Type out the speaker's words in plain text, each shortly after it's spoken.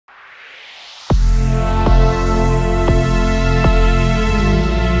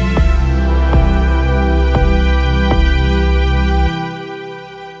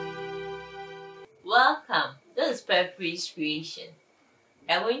appreciation.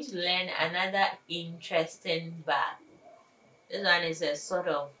 We are going to learn another interesting bag. This one is a sort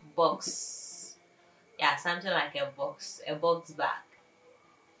of box. Yeah, something like a box bag.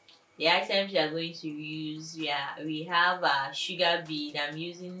 The items we are going to use, we have a sugar bead. I'm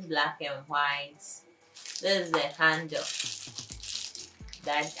using black and white. This is the handle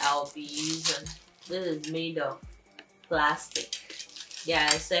that I'll be using. This is made of plastic. There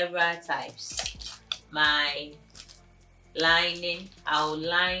are several types. My lining, I'll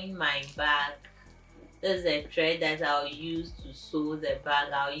line my bag. This is a thread that I'll use to sew the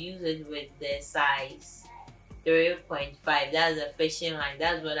bag. I'll use it with the size 3.5. That's the fishing line.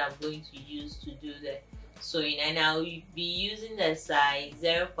 That's what I'm going to use to do the sewing, and I'll be using the size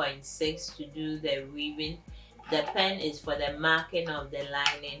 0.6 to do the weaving. The pen is for the marking of the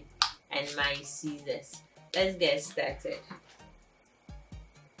lining, and my scissors. Let's get started.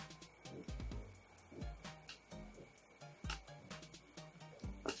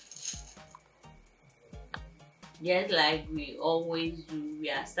 Just like we always do, we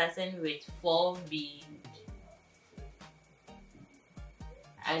are starting with 4 beads,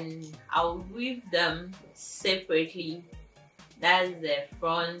 and I'll weave them separately. That's the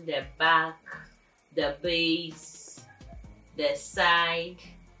front, the back, the base, the side.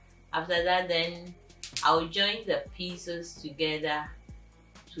 After that, then I'll join the pieces together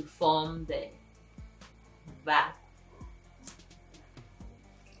to form the bag.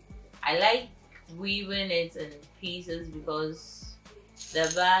 I like weaving it in pieces because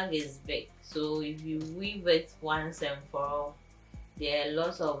the bag is big, so if you weave it once and for all, there are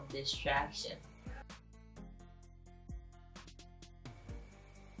lots of distraction.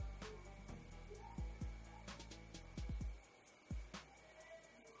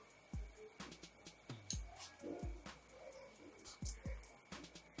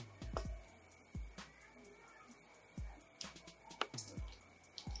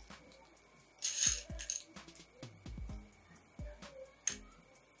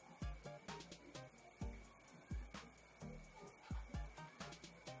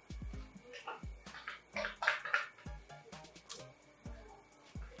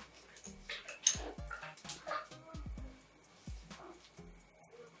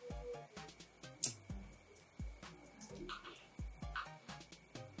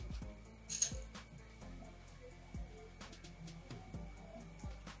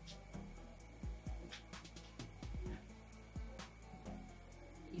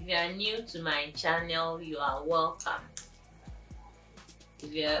 If you are new to my channel, you are welcome.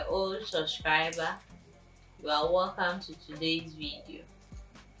 If you are an old subscriber, you are welcome to today's video.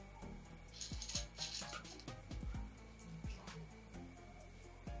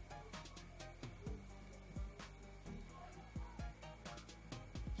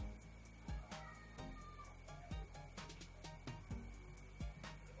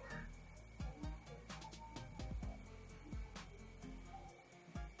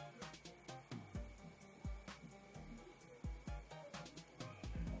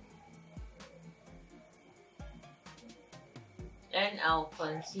 Then I'll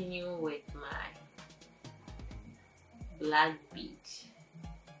continue with my black bead.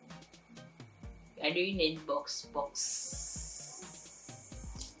 We are doing it box.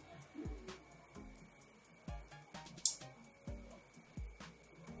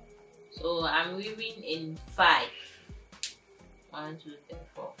 So I'm weaving in 5. 1, 2, 3,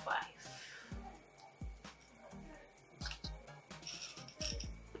 4, 5.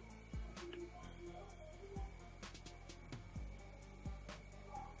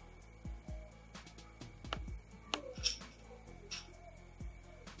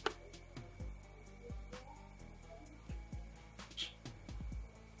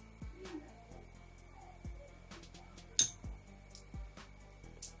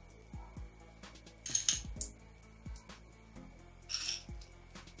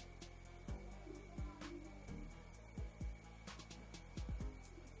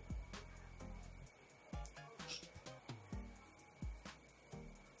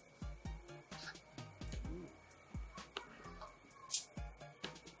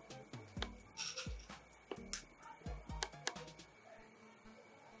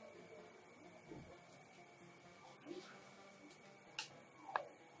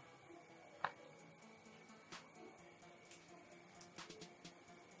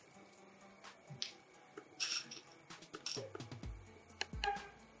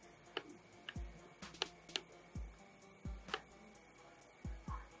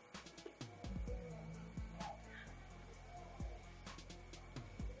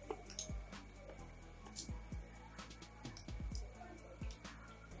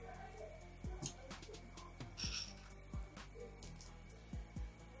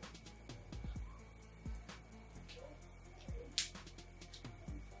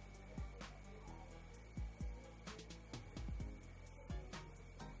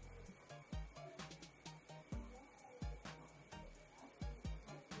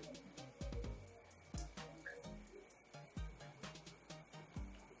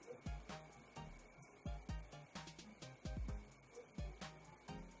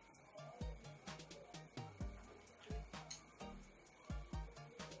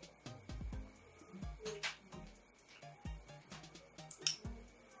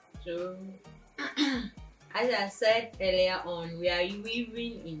 So as I said earlier on, we are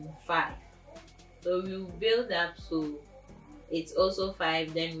weaving in 5. So we will build up so it's also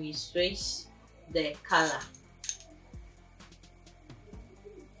 5, then we switch the color.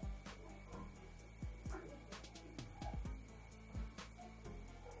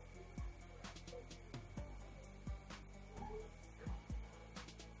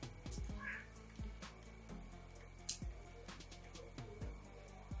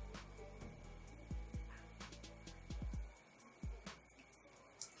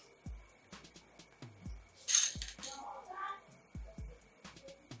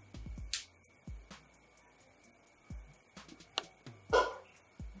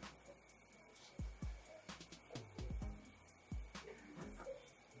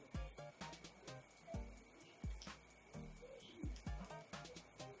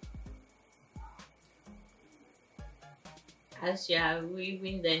 As you are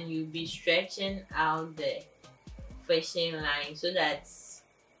weaving, then you'll be stretching out the finishing line so that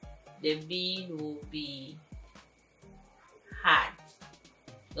the bead will be hard,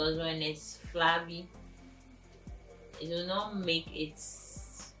 because when it's flabby it will not make it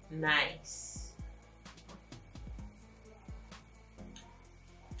nice.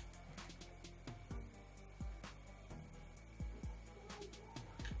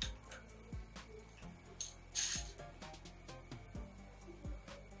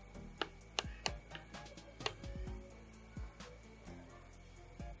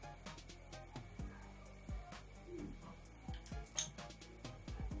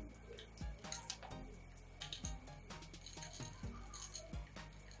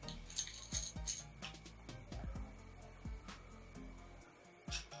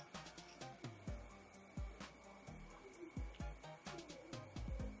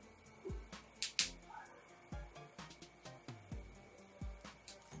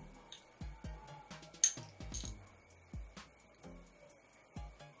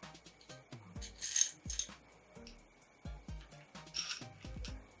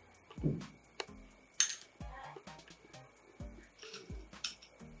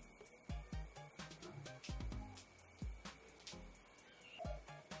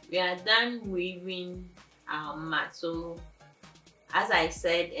 We are done weaving our mat. So as I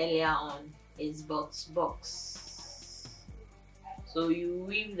said earlier on, it's box. So you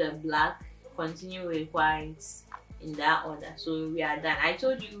weave the black, continue with white in that order. So we are done. I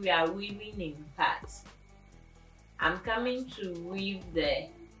told you we are weaving in parts. I'm coming to weave the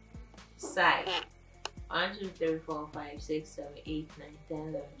side. 1, 2, 3, 4, 5, 6, 7, 8, 9, 10,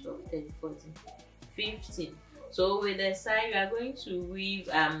 11, 12, 13, 14, 15. So with the side, we are going to weave.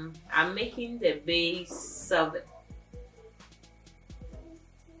 I'm making the base 7.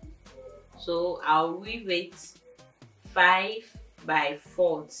 So I'll weave it 5 by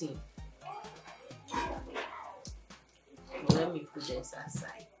 14. Let me put this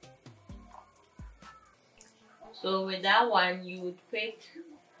aside. So with that one, you would pick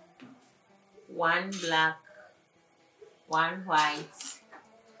 1 black, 1 white,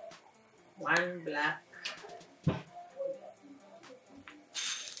 1 black,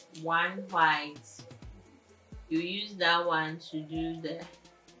 1 white. You use that one to do the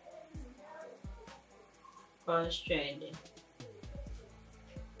cross threading.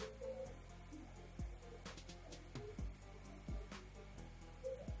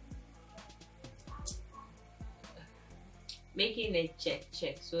 Making a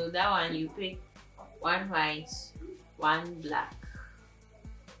check. So that one you pick 1 white, 1 black.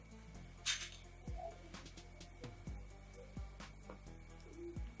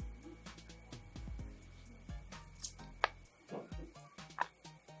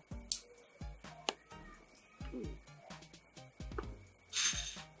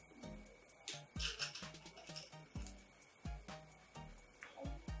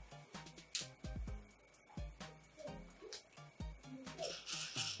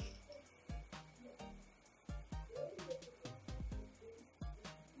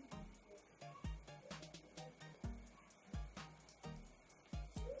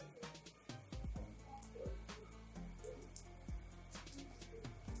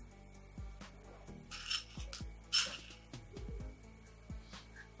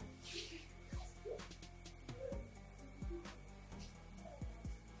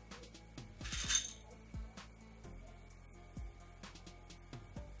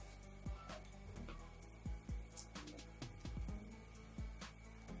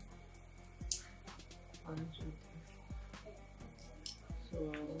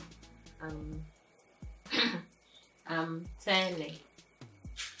 So I'm turning.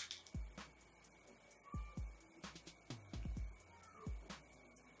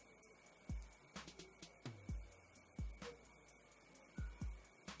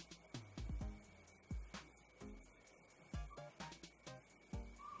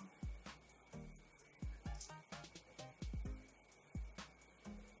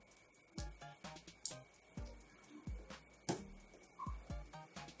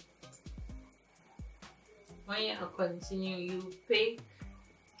 when you continue, you pick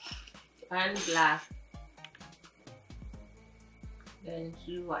one black, then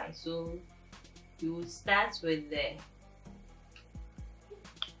 2 white. So you will start with the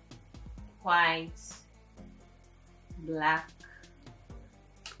white, black,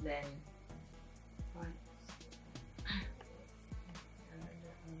 then white.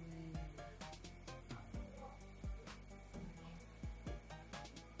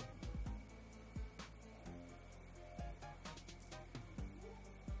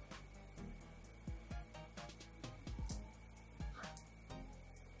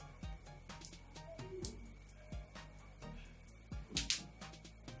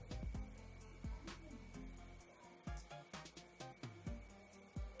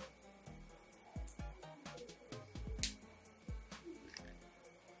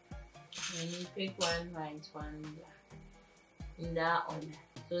 And you pick one white, one black in that order.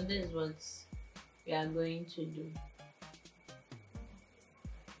 So this is what we are going to do.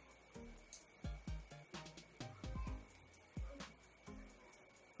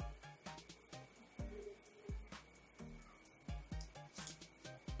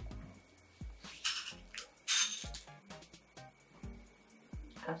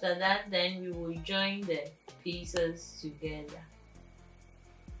 After that, then we will join the pieces together.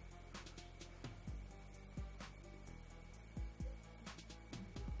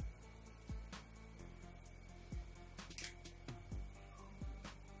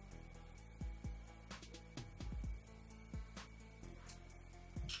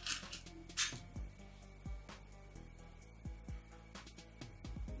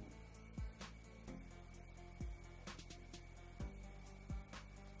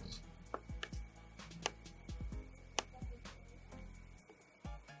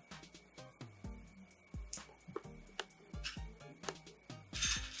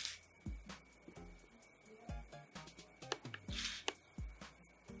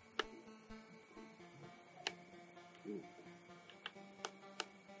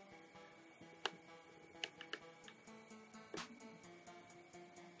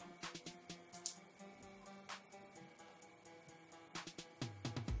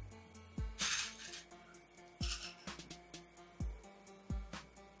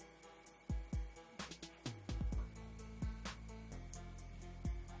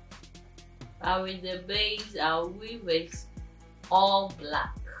 With the base, I'll weave it all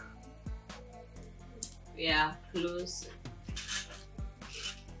black. We are close.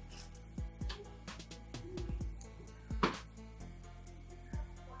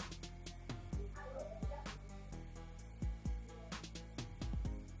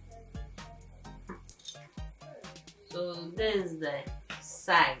 So this is the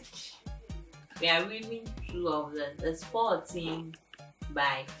side. We are weaving 2 of them. It's 14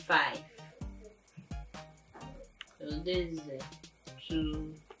 by 5. So this is the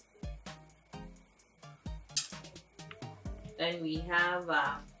 2. Then we have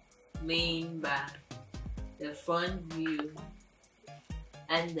our main bar, the front view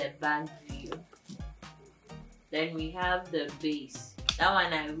and the back view. Then we have the base. That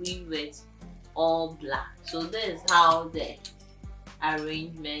one I weave it all black. So this is how the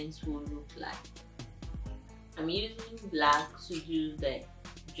arrangements will look like. I'm using black to do the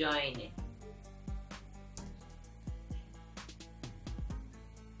joining.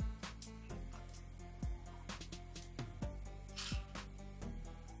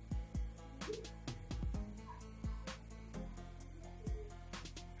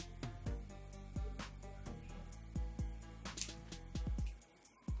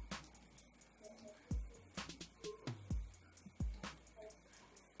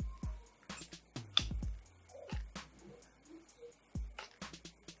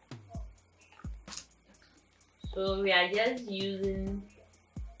 So we are just using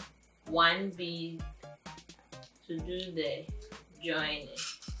one bead to do the joining.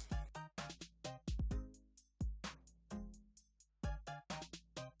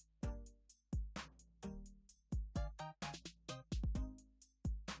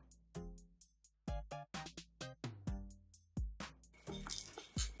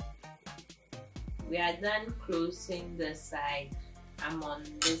 We are done closing the side. I'm on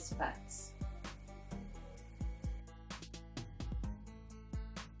this part.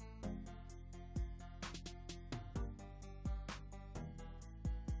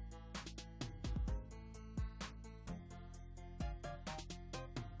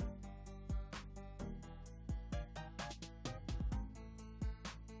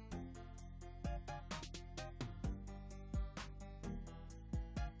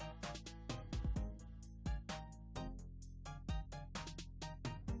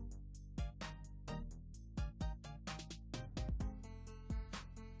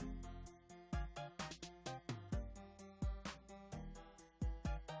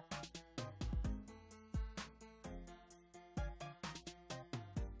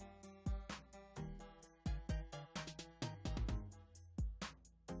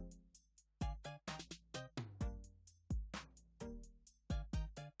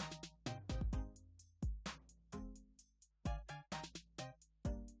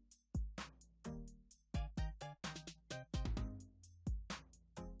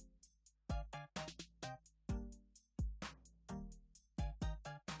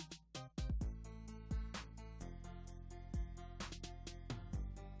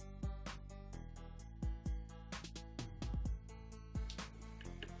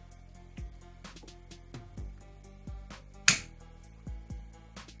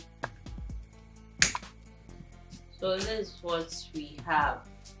 So this is what we have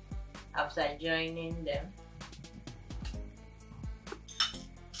after joining them.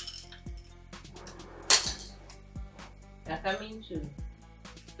 We are coming to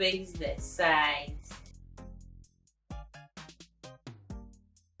face the sides.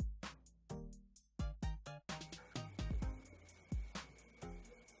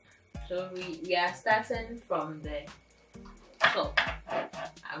 So we are starting from the top.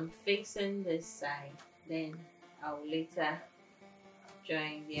 I'm fixing this side, then I'll later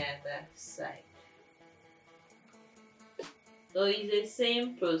join the other side. So it's the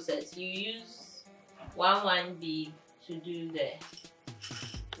same process. You use one bead to do the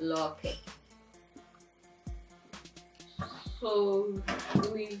locking. So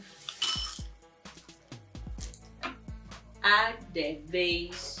we've add the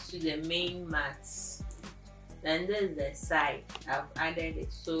base to the main mats. Then this is the side. I've added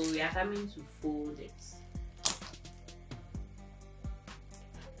it. So we are coming to fold it.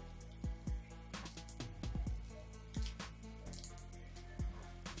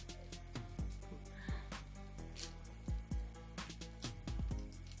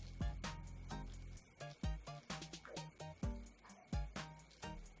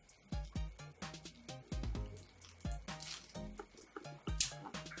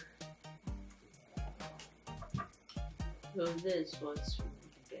 So this is what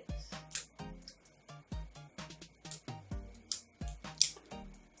we get.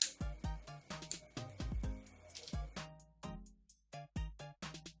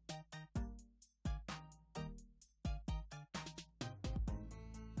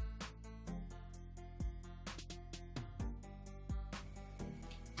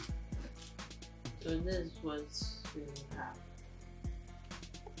 So this is what we have.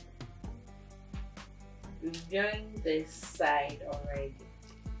 We've joined this side already,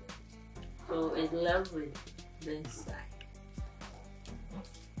 so it's left with this side.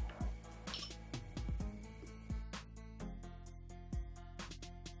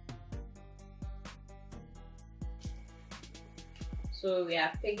 So we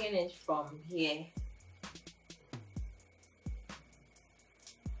are picking it from here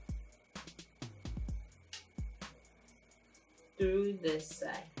through this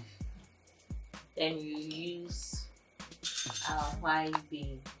side. Then you use our white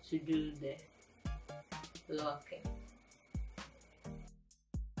bead to do the locking.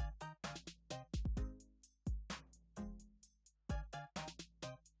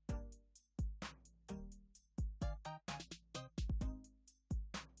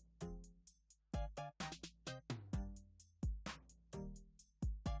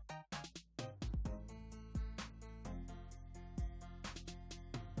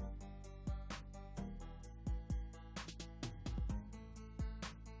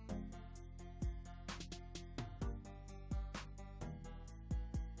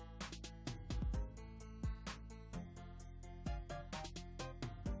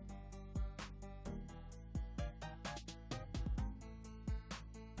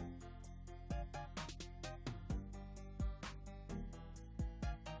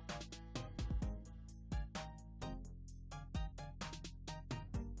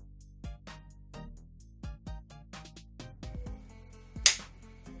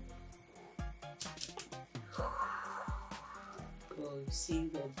 So you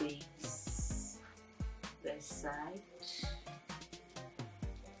see the base, the side.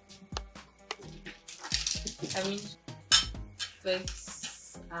 I mean,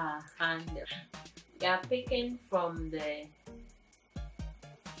 fix our handle. We are picking from the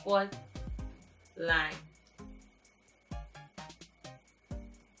fourth line.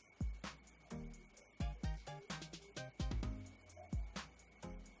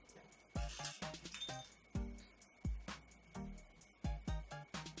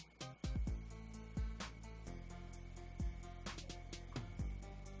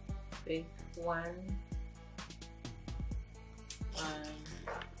 Pick one,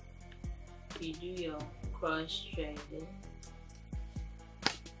 you do your cross threading.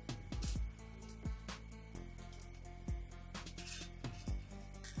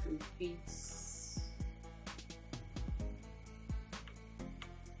 Repeat.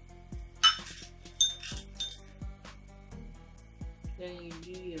 Then you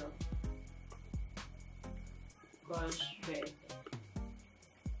do your cross threading.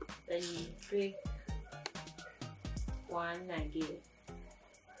 Then you pick one again.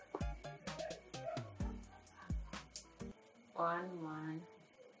 One.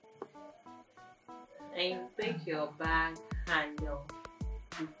 Then you pick your bag handle.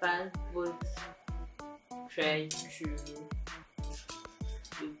 You pass both threads through.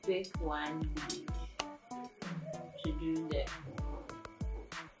 You pick one bead to do the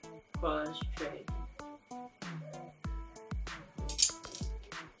cross thread.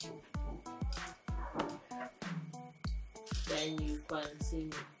 Then you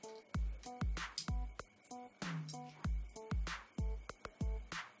continue.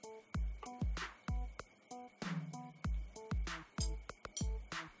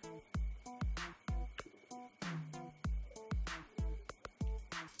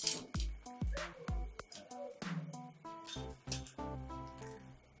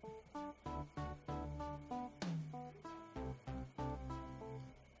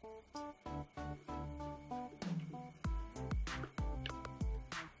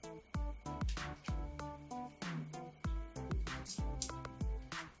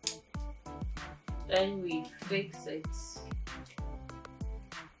 Then we fix it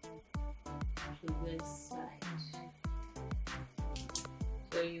to this side.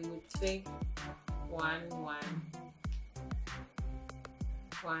 So you would take one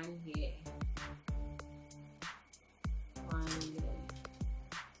here, one there.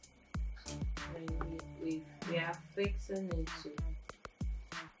 And we are fixing it to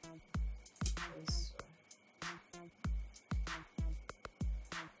this one.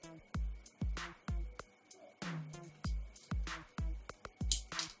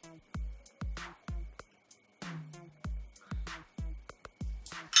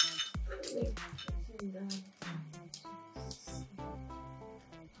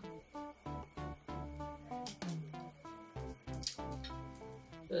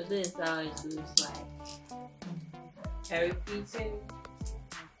 So this is how it looks like. I'm repeating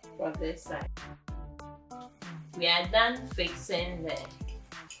for this side. We are done fixing the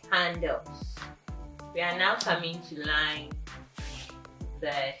handles. We are now coming to line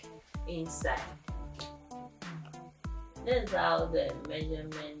the inside. This is how the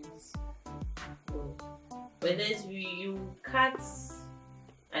measurements go. With this, you cut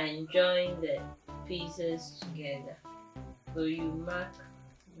and join the pieces together. So you mark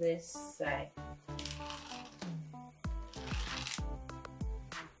this side.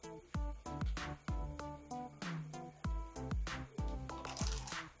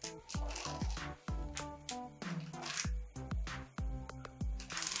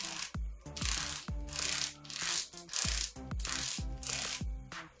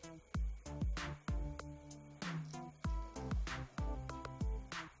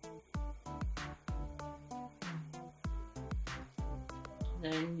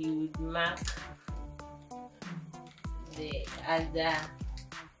 Then you would mark the other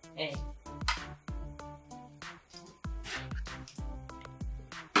end.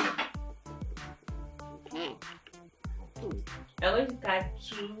 I'm going to cut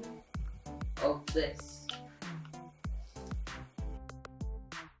 2 of this.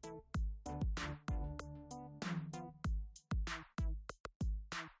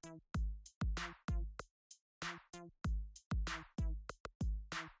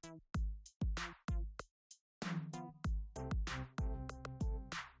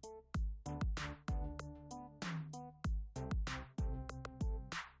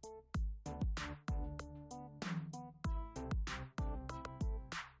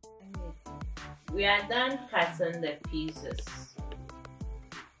 We are done cutting the pieces.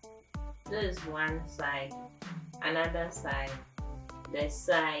 This is one side, another side, the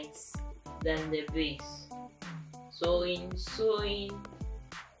sides, then the base. So in sewing,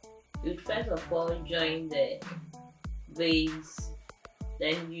 you first of all join the base,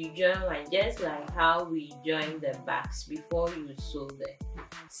 then you join one, just like how we join the backs before you sew the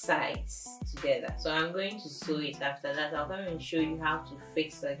sides together. So I'm going to sew it after that. I'll come and show you how to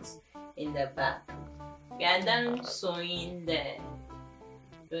fix it in the back. We are done sewing the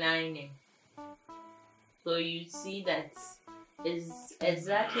lining. So you see that it's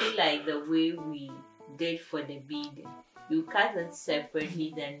exactly like the way we did for the beading. You cut it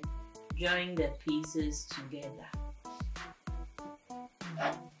separately, then join the pieces together.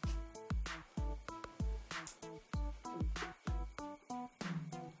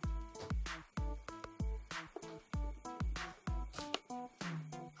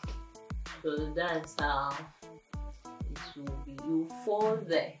 So that's how it will be. You fold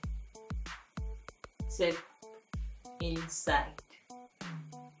the tip inside.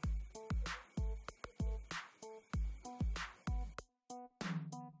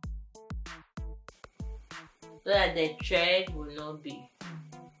 So that the thread will not be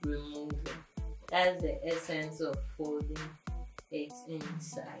removed. That's the essence of folding it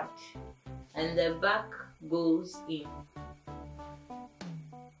inside. And the back goes in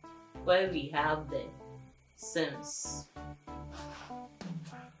where we have the seams.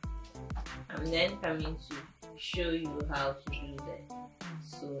 I'm then coming to show you how to do the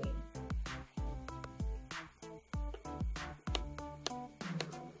sewing.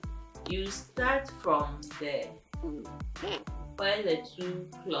 You start from the where the two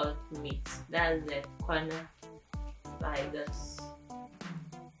cloth meet. That's the corner like this.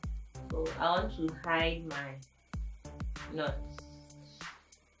 So I want to hide my knots.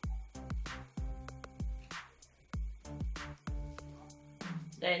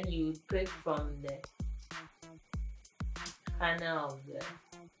 Then you pick from the corner of the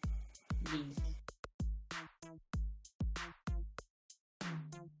bead.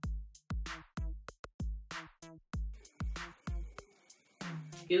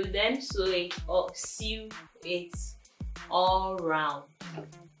 You then sew it or sew it all round.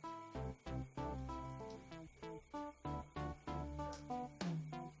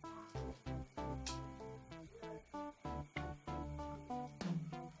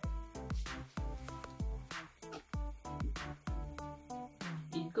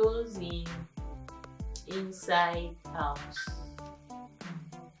 It goes inside out.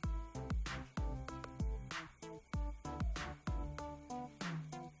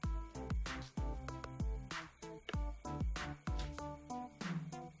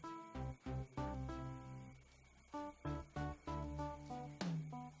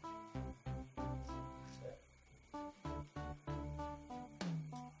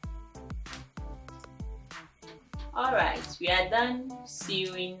 Alright, we are done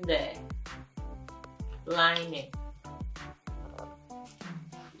sewing the lining.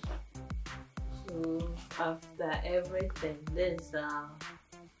 So after everything, this is how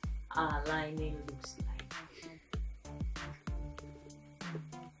our lining looks like.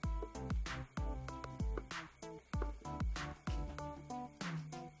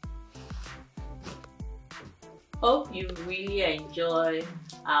 Hope you really enjoyed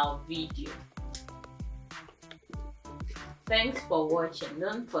our video. Thanks for watching.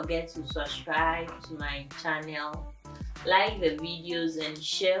 Don't forget to subscribe to my channel, like the videos and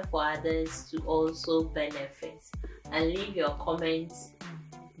share for others to also benefit, and leave your comments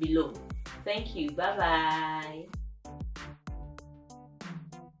below. Thank you. Bye bye.